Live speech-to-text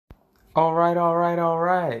All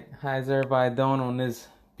right. How's everybody doing on this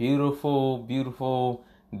beautiful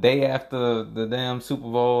day after the damn Super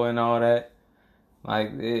Bowl and all that?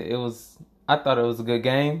 Like it was, I thought it was a good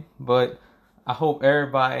game, but I hope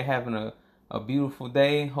everybody having a beautiful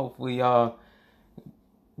day. Hopefully y'all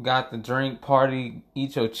got the drink party,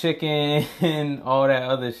 eat your chicken and all that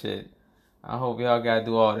other shit. I hope y'all gotta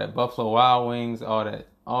do all that. Buffalo Wild Wings, all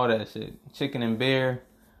that shit. Chicken and beer,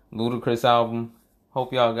 Ludacris album.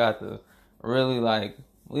 Hope y'all got to really like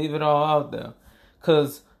leave it all out there.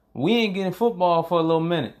 Cause we ain't getting football for a little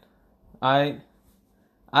minute. Alright?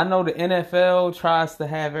 I know the NFL tries to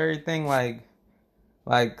have everything like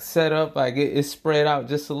set up, like it's spread out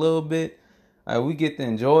just a little bit. Like we get to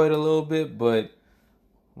enjoy it a little bit, but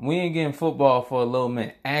we ain't getting football for a little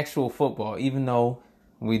minute. Actual football, even though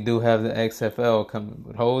we do have the XFL coming.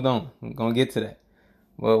 But hold on, I'm gonna get to that.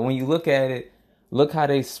 But when you look at it, look how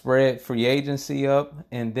they spread free agency up,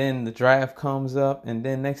 and then the draft comes up, and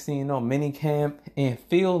then next thing you know, mini camp, and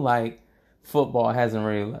feel like football hasn't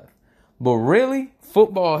really left. But really,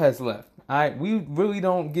 football has left. All right, we really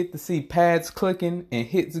don't get to see pads clicking and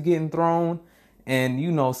hits getting thrown,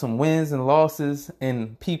 and some wins and losses,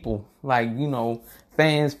 and people like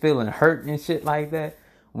fans feeling hurt and shit like that.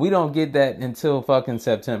 We don't get that until fucking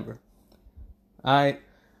September. All right,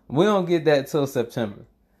 we don't get that till September.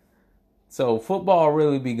 So football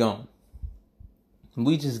really be gone.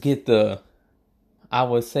 We just get I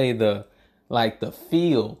would say the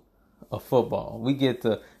feel of football. We get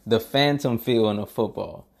the phantom feeling of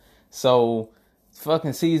football. So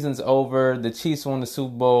fucking season's over. The Chiefs won the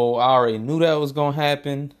Super Bowl. I already knew that was gonna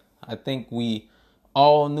happen. I think we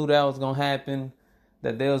all knew that was gonna happen.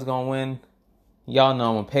 That they was gonna win. Y'all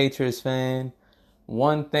know I'm a Patriots fan.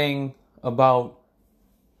 One thing about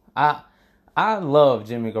I I love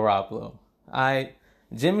Jimmy Garoppolo.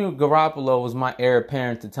 Jimmy Garoppolo was my heir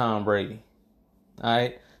apparent to Tom Brady.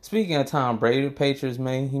 Alright. Speaking of Tom Brady, the Patriots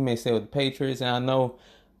he may stay with the Patriots, and I know,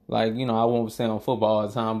 I won't stay on football all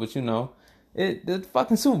the time, but the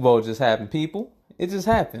fucking Super Bowl just happened, people. It just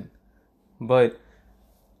happened. But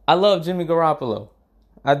I love Jimmy Garoppolo.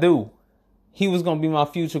 I do. He was gonna be my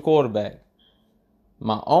future quarterback.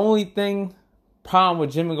 My only problem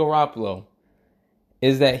with Jimmy Garoppolo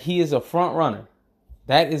is that he is a front runner.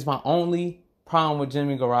 That is my only problem with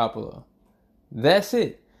Jimmy Garoppolo. That's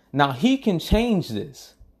it. Now he can change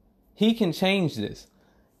this. He can change this.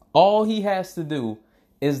 All he has to do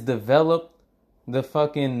is develop to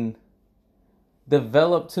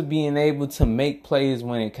being able to make plays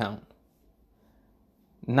when it counts.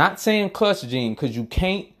 Not saying clutch gene, because you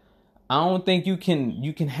can't. I don't think you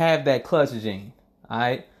can have that clutch gene.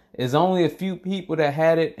 Alright? There's only a few people that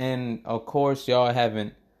had it, and of course y'all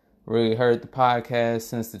haven't really heard the podcast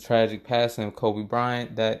since the tragic passing of Kobe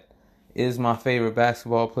Bryant. That is my favorite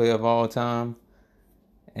basketball player of all time.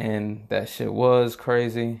 And that shit was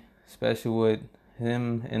crazy, especially with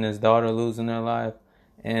him and his daughter losing their life,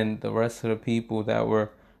 and the rest of the people that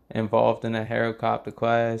were involved in that helicopter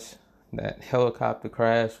crash. That helicopter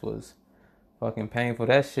crash was fucking painful.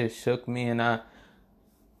 That shit shook me, and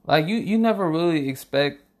you never really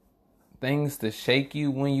expect things to shake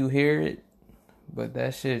you when you hear it, but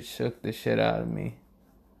that shit shook the shit out of me.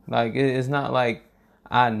 It's not like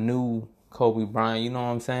I knew Kobe Bryant, you know what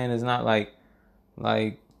I'm saying? It's not like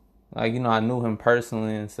I knew him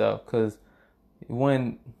personally and stuff, cuz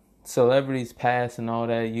when celebrities pass and all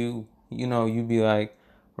that, you be like,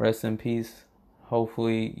 rest in peace.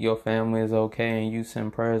 Hopefully your family is okay, and you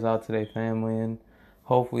send prayers out to their family, and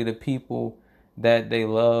hopefully the people that they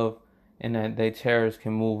love and that they cherish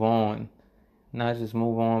can move on. Not just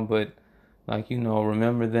move on, but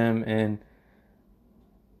remember them and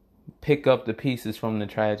pick up the pieces from the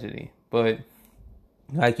tragedy. But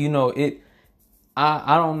it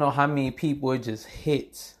I don't know how many people it just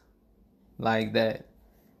hits like that.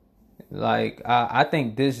 I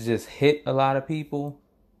think this just hit a lot of people.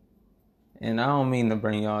 And I don't mean to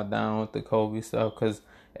bring y'all down with the Kobe stuff, because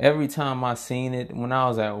every time I seen it, when I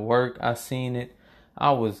was at work, I seen it.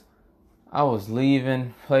 I was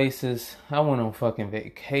leaving places. I went on fucking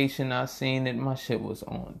vacation. I seen it. My shit was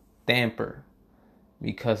on damper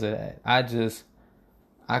because of that.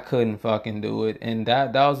 I couldn't fucking do it. And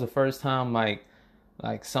that was the first time like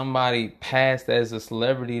somebody passed as a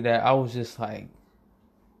celebrity that I was just I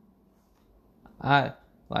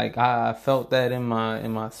felt that in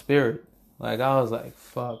my spirit. I was like,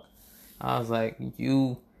 fuck. I was like,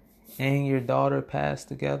 you and your daughter passed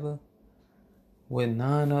together with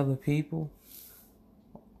 9 other people?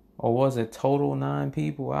 Or was it total 9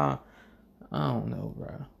 people? I don't know,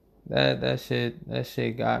 bro. That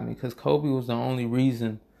shit got me, because Kobe was the only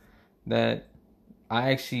reason that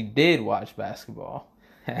I actually did watch basketball.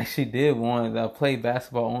 I actually did want to play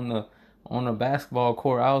basketball on the basketball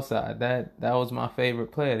court outside. That was my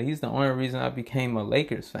favorite player. He's the only reason I became a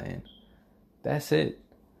Lakers fan. That's it.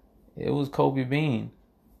 It was Kobe Bean.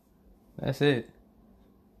 That's it.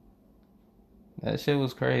 That shit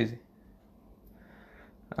was crazy.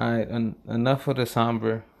 All right, enough of the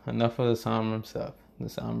somber. Enough of the somber stuff. The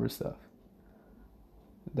somber stuff.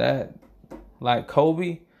 That, like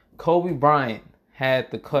Kobe Bryant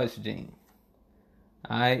had the clutch gene.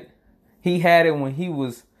 All right, he had it when he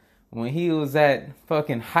was at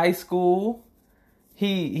fucking high school.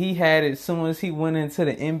 He had it as soon as he went into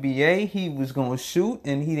the NBA. He was gonna shoot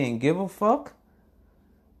and he didn't give a fuck.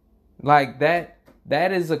 Like that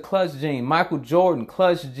is a clutch gene. Michael Jordan,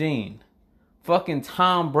 clutch gene. Fucking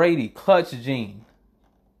Tom Brady, clutch gene.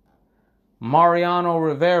 Mariano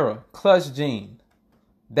Rivera, clutch gene.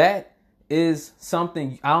 That is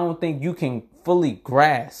something I don't think you can fully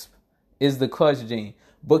grasp, is the clutch gene.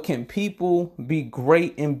 But can people be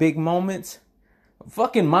great in big moments?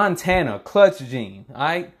 Fucking Montana, clutch gene.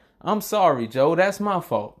 Alright? I'm sorry, Joe. That's my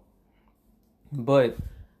fault. But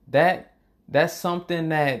that's something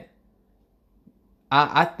that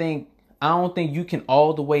I don't think you can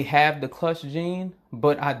all the way have the clutch gene,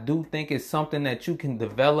 but I do think it's something that you can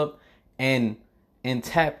develop and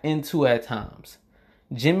tap into at times.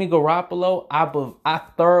 Jimmy Garoppolo, I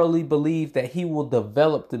thoroughly believe that he will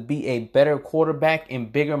develop to be a better quarterback in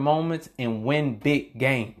bigger moments and win big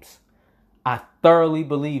games. I thoroughly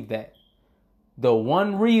believe that. The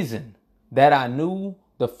one reason that I knew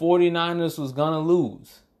the 49ers was going to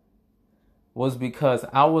lose was because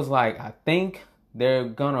I was like, I think they're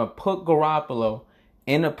going to put Garoppolo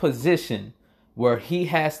in a position where he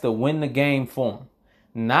has to win the game for him.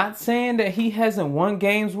 Not saying that he hasn't won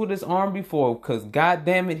games with his arm before, because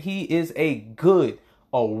goddamn it, he is a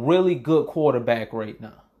really good quarterback right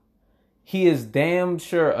now. He is damn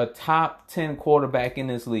sure a top 10 quarterback in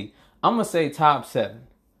this league. I'm going to say top 7.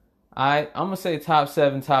 I'm going to say top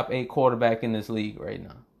 7, top 8 quarterback in this league right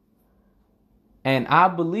now. And I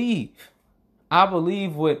believe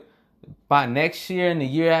by next year and the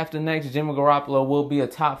year after next, Jimmy Garoppolo will be a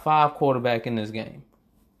top 5 quarterback in this game.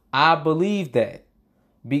 I believe that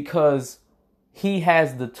because he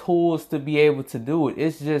has the tools to be able to do it.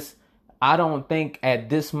 It's just, I don't think at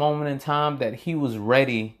this moment in time that he was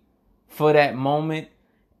ready for that moment.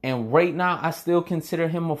 And right now, I still consider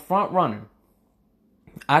him a front runner.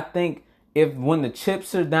 I think when the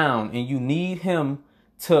chips are down and you need him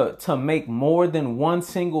to make more than one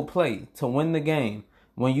single play to win the game,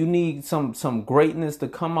 when you need some greatness to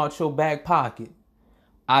come out your back pocket,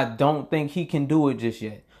 I don't think he can do it just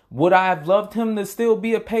yet. Would I have loved him to still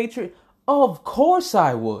be a Patriot? Of course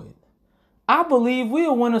I would. I believe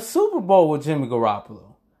we'll win a Super Bowl with Jimmy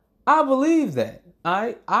Garoppolo. I believe that.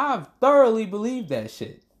 I thoroughly believe that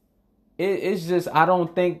shit. It's just I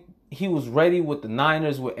don't think he was ready with the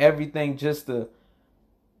Niners with everything just to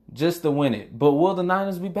win it. But will the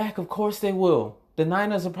Niners be back? Of course they will. The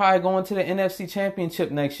Niners are probably going to the NFC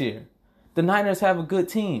Championship next year. The Niners have a good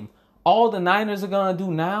team. All the Niners are going to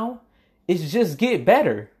do now is just get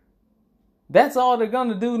better. That's all they're going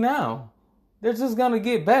to do now. They're just going to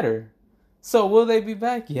get better. So will they be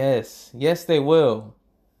back? Yes. Yes, they will.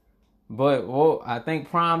 But I think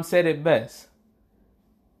Prime said it best.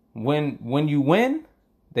 When you win,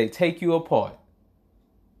 they take you apart.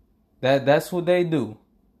 That's what they do.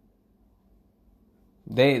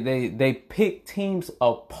 They pick teams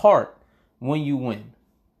apart when you win.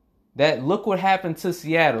 Look what happened to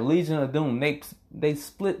Seattle, Legion of Doom. They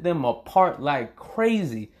split them apart like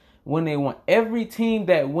crazy when they won. Every team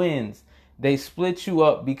that wins, they split you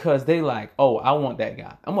up because they like, oh, I want that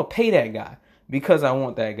guy. I'm gonna pay that guy because I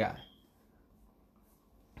want that guy.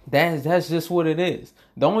 That's just what it is.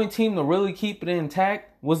 The only team to really keep it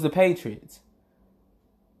intact was the Patriots.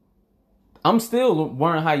 I'm still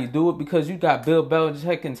learning how you do it because you got Bill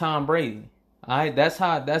Belichick and Tom Brady. All right, that's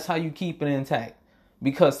how you keep it intact.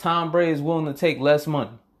 Because Tom Brady is willing to take less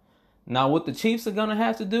money. Now, what the Chiefs are gonna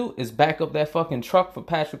have to do is back up that fucking truck for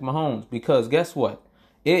Patrick Mahomes. Because guess what?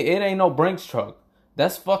 It ain't no Brinks truck.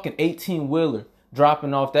 That's fucking 18-wheeler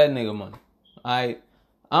dropping off that nigga money. All right,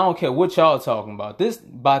 I don't care what y'all talking about. This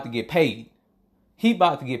about to get paid. He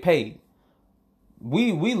about to get paid.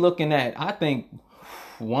 We looking at, I think,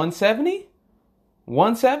 170.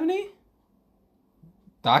 170?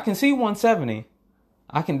 I can see 170.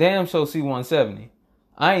 I can damn sure see 170.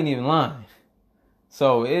 I ain't even lying.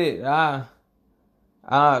 So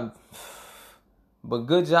but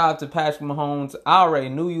good job to Patrick Mahomes. I already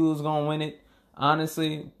knew you was gonna win it.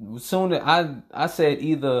 Honestly, soon as I said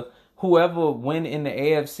either whoever win in the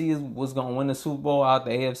AFC was gonna win the Super Bowl out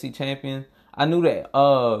the AFC champion. I knew that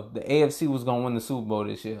the AFC was gonna win the Super Bowl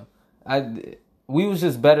this year. We was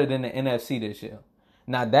just better than the NFC this year.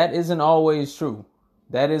 Now that isn't always true.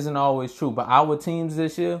 That isn't always true. But our teams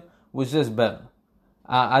this year was just better.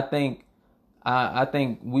 I think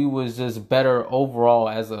we was just better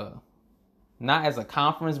overall not as a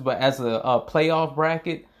conference, but as a playoff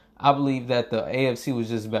bracket. I believe that the AFC was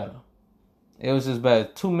just better. It was just better.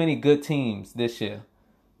 Too many good teams this year.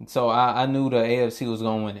 So I knew the AFC was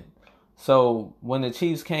going to win it. So when the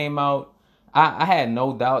Chiefs came out, I had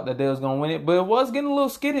no doubt that they was going to win it. But it was getting a little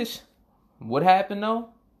skittish. What happened though?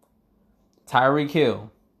 Tyreek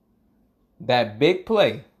Hill. That big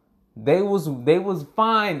play. They was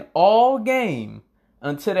fine all game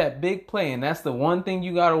until that big play. And that's the one thing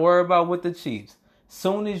you got to worry about with the Chiefs.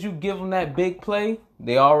 Soon as you give them that big play,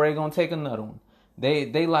 they already going to take another one.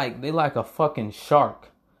 They like a fucking shark.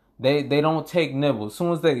 They don't take nibbles. As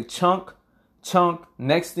soon as they chunk,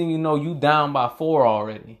 next thing you know, you down by 4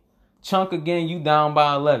 already. Chunk again, you down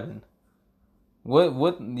by 11.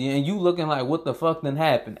 What and you looking like what the fuck done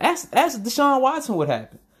happened? Ask Deshaun Watson what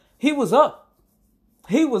happened. He was up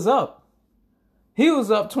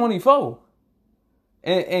 24.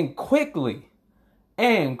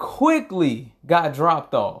 And quickly got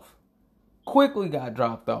dropped off.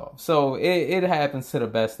 So it happens to the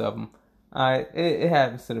best of them. All right, it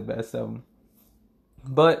happens to the best of them.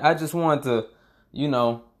 But I just wanted to,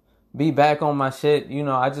 be back on my shit.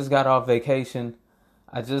 I just got off vacation.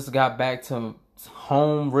 I just got back to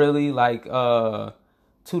home really like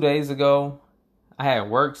 2 days ago. I had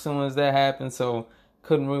work soon as that happened, so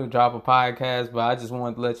couldn't really drop a podcast. But I just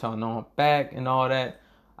wanted to let y'all know I'm back and all that.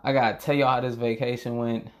 I gotta tell y'all how this vacation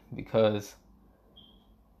went because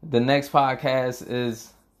the next podcast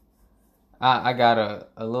is I got a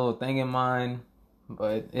little thing in mind,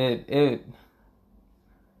 but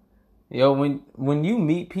when you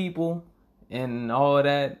meet people and all of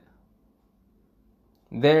that,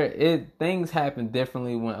 things happen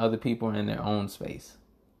differently when other people are in their own space.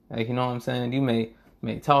 Like, you know what I'm saying? You may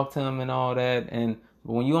talk to them and all that,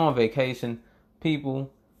 but when you on vacation,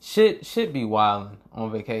 people shit be wilding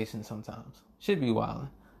on vacation sometimes. Should be wilding.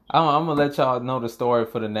 I'm gonna let y'all know the story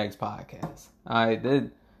for the next podcast. All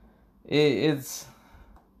right, it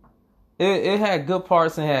had good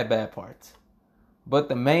parts and had bad parts, but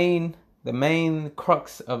the main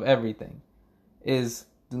crux of everything is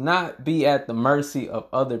do not be at the mercy of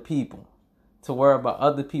other people to worry about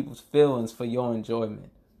other people's feelings for your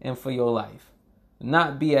enjoyment and for your life.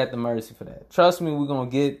 Not be at the mercy for that. Trust me, we're gonna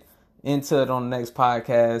get into it on the next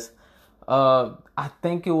podcast. I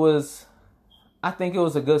think it was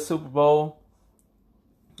a good Super Bowl.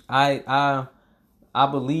 I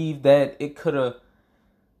believe that it could have.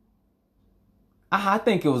 I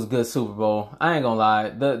think it was a good Super Bowl. I ain't gonna lie.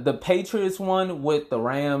 The Patriots one with the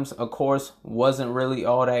Rams, of course, wasn't really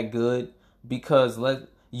all that good because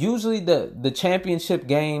usually the championship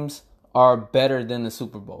games are better than the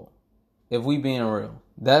Super Bowl. If we being real,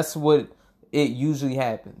 that's what it usually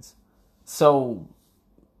happens. So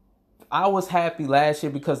I was happy last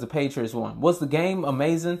year because the Patriots won. Was the game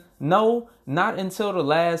amazing? No, not until the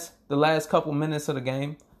last couple minutes of the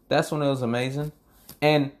game. That's when it was amazing.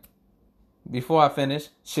 And before I finish,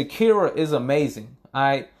 Shakira is amazing.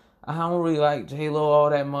 I don't really like J-Lo all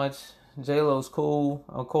that much. J-Lo's cool.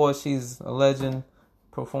 Of course, she's a legend,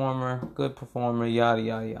 performer, good performer, yada,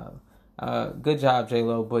 yada, yada. Good job,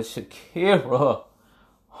 J-Lo. But Shakira,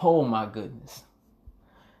 oh my goodness.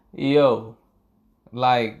 Yo,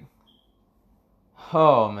 like,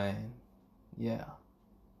 oh man. Yeah.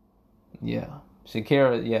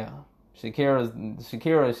 Shakira, yeah.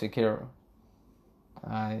 Shakira.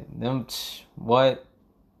 Alright, what?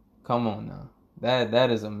 Come on now.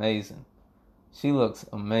 That is amazing. She looks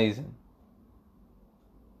amazing.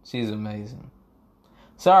 She's amazing.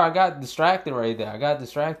 Sorry, I got distracted right there.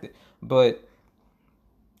 But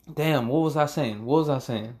damn, what was I saying?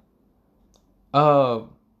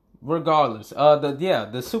 Regardless,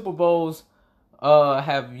 the Super Bowls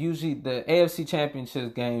have usually, the AFC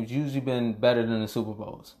Championship games usually been better than the Super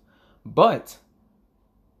Bowls. But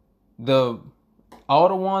all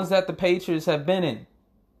the ones that the Patriots have been in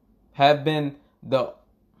have been the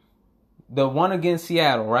one against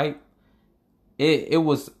Seattle, right? It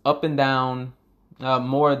was up and down,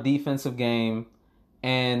 more defensive game,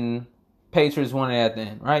 and Patriots won it at the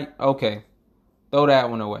end, right? Okay, throw that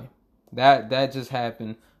one away. That just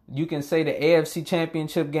happened. You can say the AFC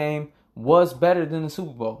Championship game was better than the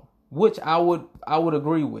Super Bowl, which I would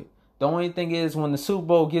agree with. The only thing is when the Super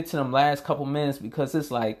Bowl gets to them last couple minutes, because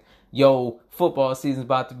it's like, yo, football season's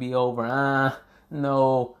about to be over.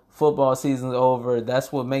 No, football season's over.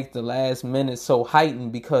 That's what makes the last minute so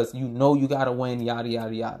heightened because you know you gotta win, yada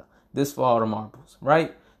yada yada. This for all the marbles,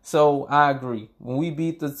 right? So I agree. When we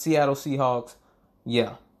beat the Seattle Seahawks,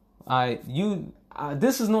 yeah,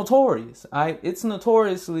 this is notorious. It's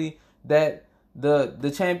notoriously that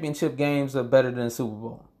the championship games are better than the Super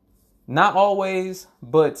Bowl. Not always,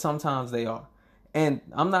 but sometimes they are. And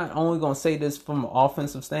I'm not only gonna say this from an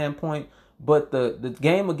offensive standpoint, but the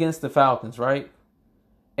game against the Falcons, right?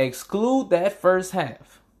 Exclude that first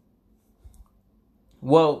half.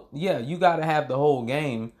 Well, yeah, you gotta have the whole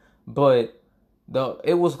game, but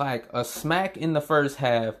it was like a smack in the first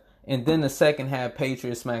half, and then the second half,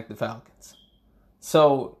 Patriots smacked the Falcons.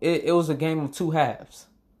 So it was a game of two halves.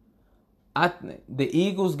 The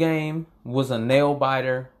Eagles game was a nail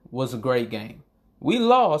biter, was a great game. We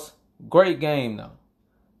lost, great game though.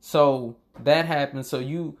 So that happened.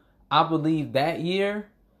 So I believe that year,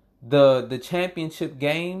 the championship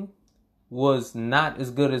game was not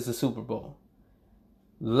as good as the Super Bowl.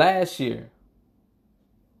 Last year,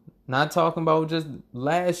 not talking about just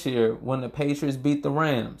last year when the Patriots beat the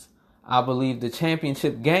Rams, I believe the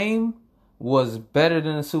championship game was better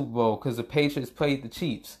than the Super Bowl because the Patriots played the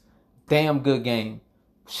Chiefs. Damn good game.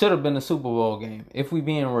 Should have been a Super Bowl game, if we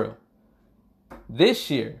being real. This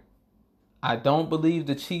year, I don't believe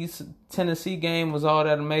the Chiefs-Tennessee game was all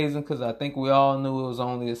that amazing because I think we all knew it was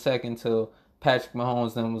only a second till Patrick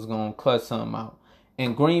Mahomes then was going to clutch something out.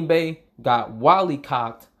 And Green Bay got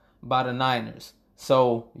wally-cocked by the Niners.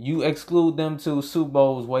 So you exclude them two, Super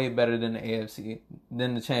Bowls way better than the AFC,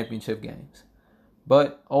 than the championship games.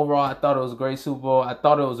 But overall, I thought it was a great Super Bowl. I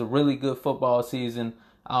thought it was a really good football season.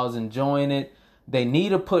 I was enjoying it. They need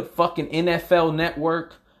to put fucking NFL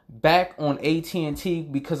Network back on AT&T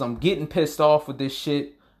because I'm getting pissed off with this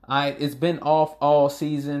shit. It's been off all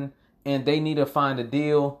season, and they need to find a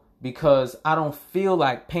deal because I don't feel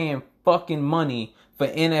like paying fucking money for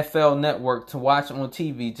NFL Network to watch on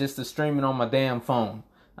TV just to stream it on my damn phone.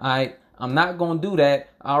 I'm not gonna do that.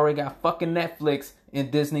 I already got fucking Netflix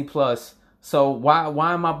and Disney Plus. So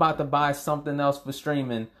why am I about to buy something else for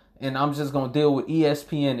streaming? And I'm just gonna deal with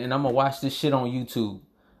ESPN and I'm gonna watch this shit on YouTube.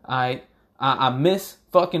 I miss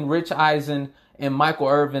fucking Rich Eisen and Michael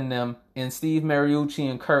Irvin them and Steve Mariucci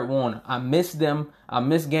and Kurt Warner. I miss them. I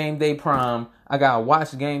miss Game Day Prime. I gotta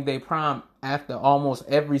watch Game Day Prime after almost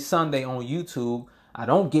every Sunday on YouTube. I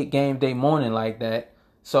don't get Game Day Morning like that.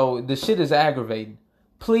 So the shit is aggravating.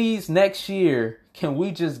 Please, next year, can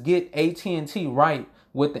we just get AT&T right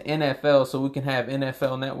with the NFL so we can have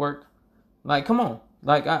NFL Network? Like, come on.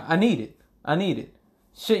 Like, I need it. I need it.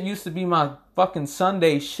 Shit used to be my fucking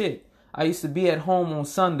Sunday shit. I used to be at home on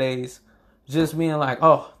Sundays just being like,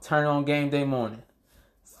 oh, turn on Game Day Morning.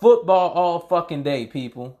 Football all fucking day,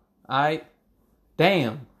 people. Alright?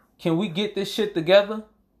 Damn. Can we get this shit together?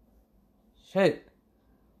 Shit.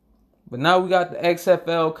 But now we got the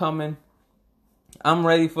XFL coming. I'm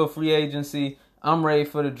ready for free agency. I'm ready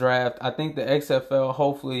for the draft. I think the XFL,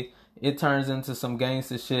 hopefully, it turns into some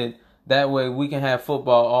gangster shit. That way we can have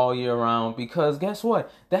football all year round. Because guess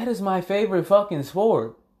what? That is my favorite fucking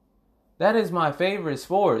sport. That is my favorite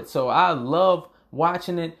sport. So I love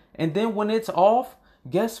watching it. And then when it's off,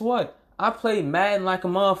 guess what? I play Madden like a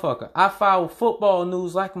motherfucker. I follow football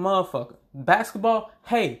news like a motherfucker. Basketball,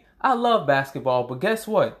 hey, I love basketball. But guess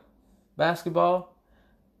what? Basketball,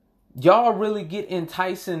 y'all really get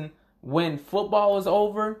enticing when football is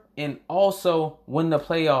over and also when the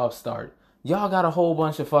playoffs start. Y'all got a whole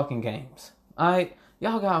bunch of fucking games. Alright?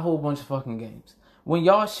 Y'all got a whole bunch of fucking games. When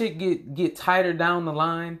y'all shit get tighter down the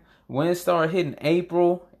line, when it start hitting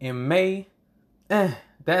April and May,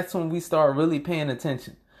 that's when we start really paying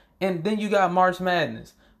attention. And then you got March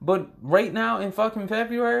Madness. But right now in fucking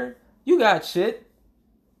February, you got shit.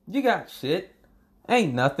 You got shit.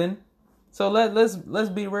 Ain't nothing. So let's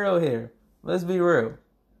be real here. Let's be real.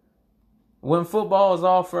 When football is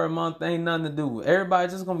off for a month, ain't nothing to do. Everybody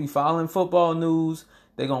just gonna be following football news.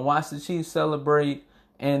 They gonna watch the Chiefs celebrate,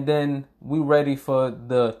 and then we ready for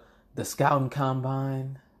the scouting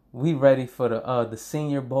combine. We ready for the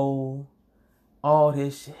Senior Bowl. All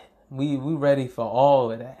this shit. We ready for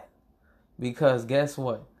all of that. Because guess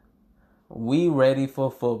what? We ready for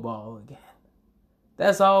football again.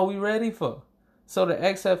 That's all we ready for. So the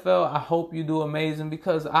XFL, I hope you do amazing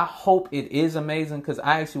because I hope it is amazing because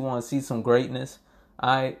I actually want to see some greatness.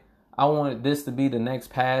 I wanted this to be the next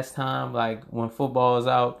pastime. Like when football is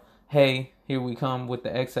out, hey, here we come with the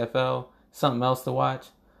XFL. Something else to watch.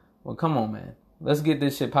 Well, come on, man. Let's get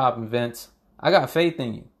this shit popping, Vince. I got faith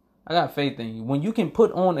in you. I got faith in you. When you can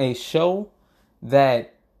put on a show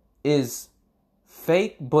that is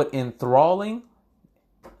fake but enthralling,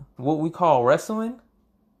 what we call wrestling,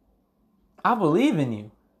 I believe in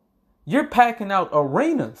you. You're packing out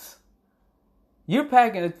arenas. You're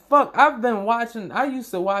packing it. Fuck, I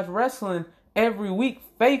used to watch wrestling every week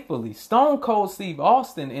faithfully. Stone Cold Steve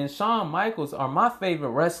Austin and Shawn Michaels are my favorite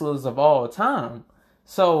wrestlers of all time.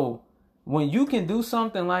 So when you can do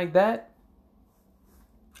something like that,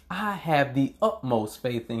 I have the utmost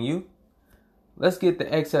faith in you. Let's get the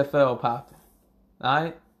XFL popping.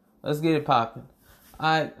 Alright? Let's get it popping.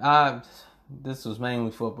 This was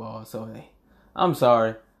mainly football, so hey, I'm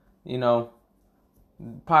sorry.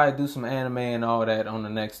 Probably do some anime and all that on the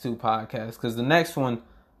next two podcasts, because the next one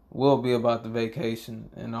will be about the vacation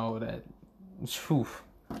and all that. Whew.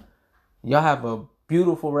 Y'all have a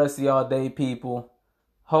beautiful rest of y'all day, people.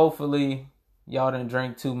 Hopefully y'all didn't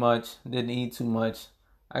drink too much, didn't eat too much.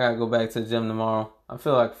 I gotta go back to the gym tomorrow. I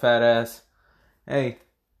feel like a fat ass. Hey,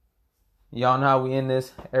 y'all know how we end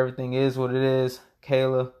this. Everything is what it is.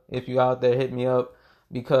 Kayla, if you out there, hit me up,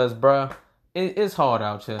 because bruh, it's hard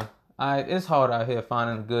out here. It's hard out here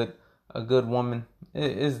finding a good woman.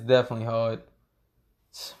 It's definitely hard.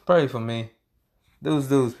 Pray for me.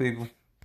 Deuce, people.